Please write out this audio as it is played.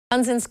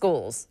Guns in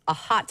schools, a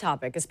hot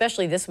topic,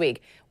 especially this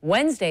week.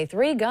 Wednesday,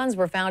 3 guns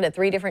were found at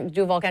 3 different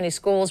Duval County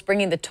schools,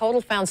 bringing the total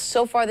found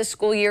so far this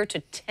school year to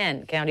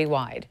 10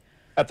 countywide.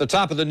 At the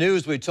top of the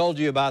news, we told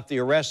you about the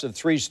arrest of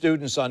 3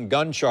 students on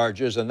gun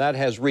charges, and that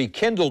has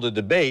rekindled a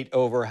debate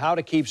over how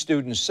to keep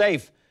students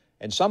safe.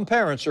 And some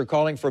parents are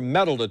calling for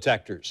metal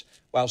detectors.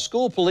 While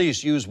school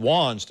police use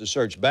wands to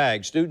search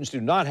bags, students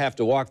do not have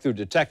to walk through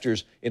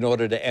detectors in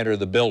order to enter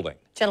the building.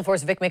 Channel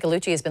 4's Vic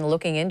Michelucci has been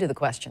looking into the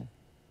question.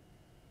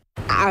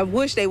 I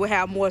wish they would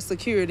have more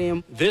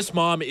security. This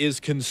mom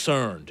is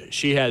concerned.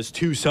 She has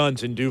 2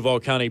 sons in Duval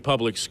County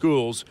Public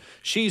Schools.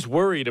 She's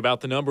worried about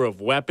the number of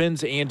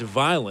weapons and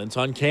violence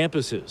on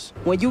campuses.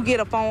 When you get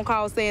a phone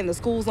call saying the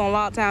school's on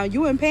lockdown,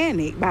 you're in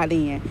panic by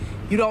then.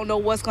 You don't know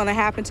what's going to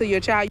happen to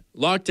your child.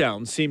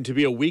 Lockdowns seem to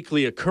be a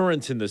weekly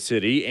occurrence in the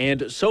city,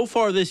 and so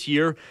far this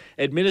year,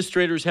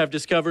 administrators have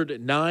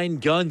discovered 9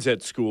 guns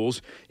at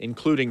schools,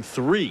 including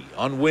 3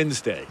 on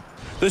Wednesday.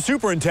 The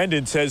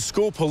superintendent says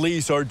school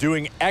police are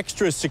doing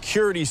extra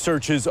security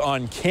searches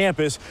on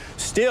campus.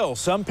 Still,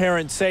 some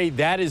parents say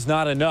that is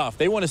not enough.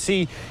 They want to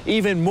see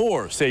even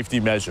more safety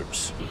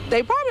measures.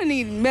 They probably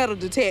need metal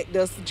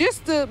detectors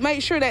just to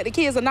make sure that the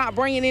kids are not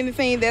bringing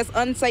anything that's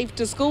unsafe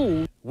to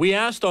school. We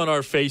asked on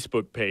our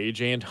Facebook page,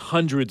 and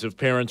hundreds of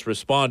parents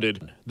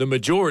responded. The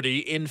majority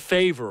in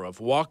favor of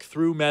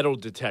walk-through metal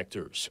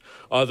detectors.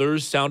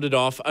 Others sounded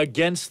off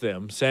against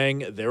them,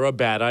 saying they're a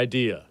bad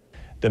idea.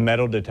 The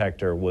metal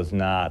detector was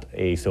not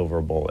a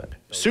silver bullet.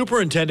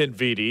 Superintendent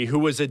Vitti, who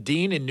was a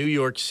dean in New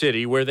York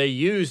City where they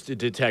used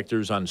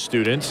detectors on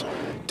students,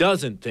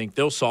 doesn't think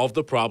they'll solve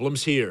the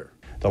problems here.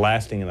 The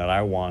last thing that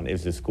I want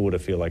is the school to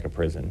feel like a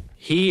prison.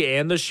 He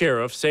and the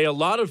sheriff say a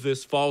lot of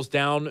this falls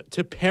down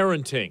to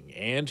parenting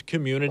and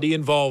community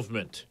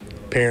involvement.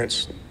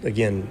 Parents,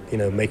 again,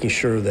 making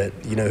sure that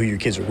you know who your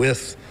kids are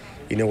with,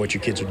 you know what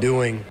your kids are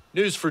doing.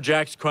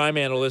 News4JAX crime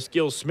analyst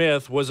Gil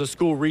Smith was a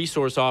school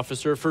resource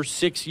officer for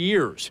 6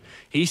 years.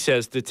 He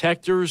says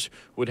detectors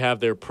would have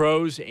their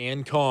pros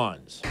and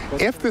cons.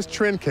 If this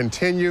trend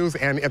continues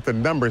and if the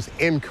numbers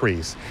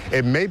increase,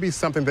 it may be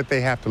something that they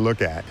have to look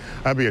at.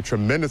 That'd be a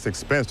tremendous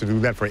expense to do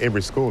that for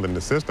every school in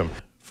the system.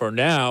 For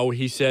now,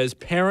 he says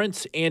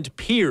parents and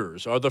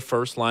peers are the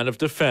first line of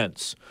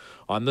defense.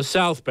 On the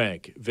South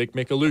Bank, Vic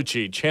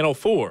Michelucci, Channel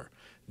 4,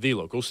 the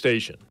local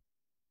station.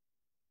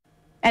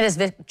 And as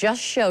Vic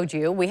just showed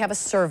you, we have a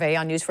survey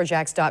on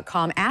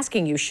news4jax.com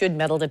asking you, should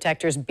metal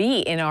detectors be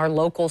in our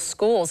local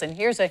schools? And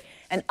here's an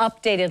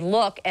updated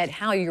look at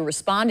how you're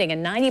responding.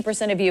 And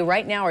 90% of you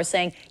right now are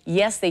saying,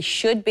 yes, they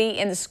should be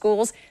in the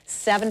schools.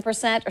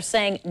 7% are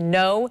saying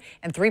no,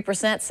 and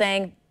 3%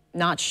 saying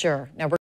not sure. Now,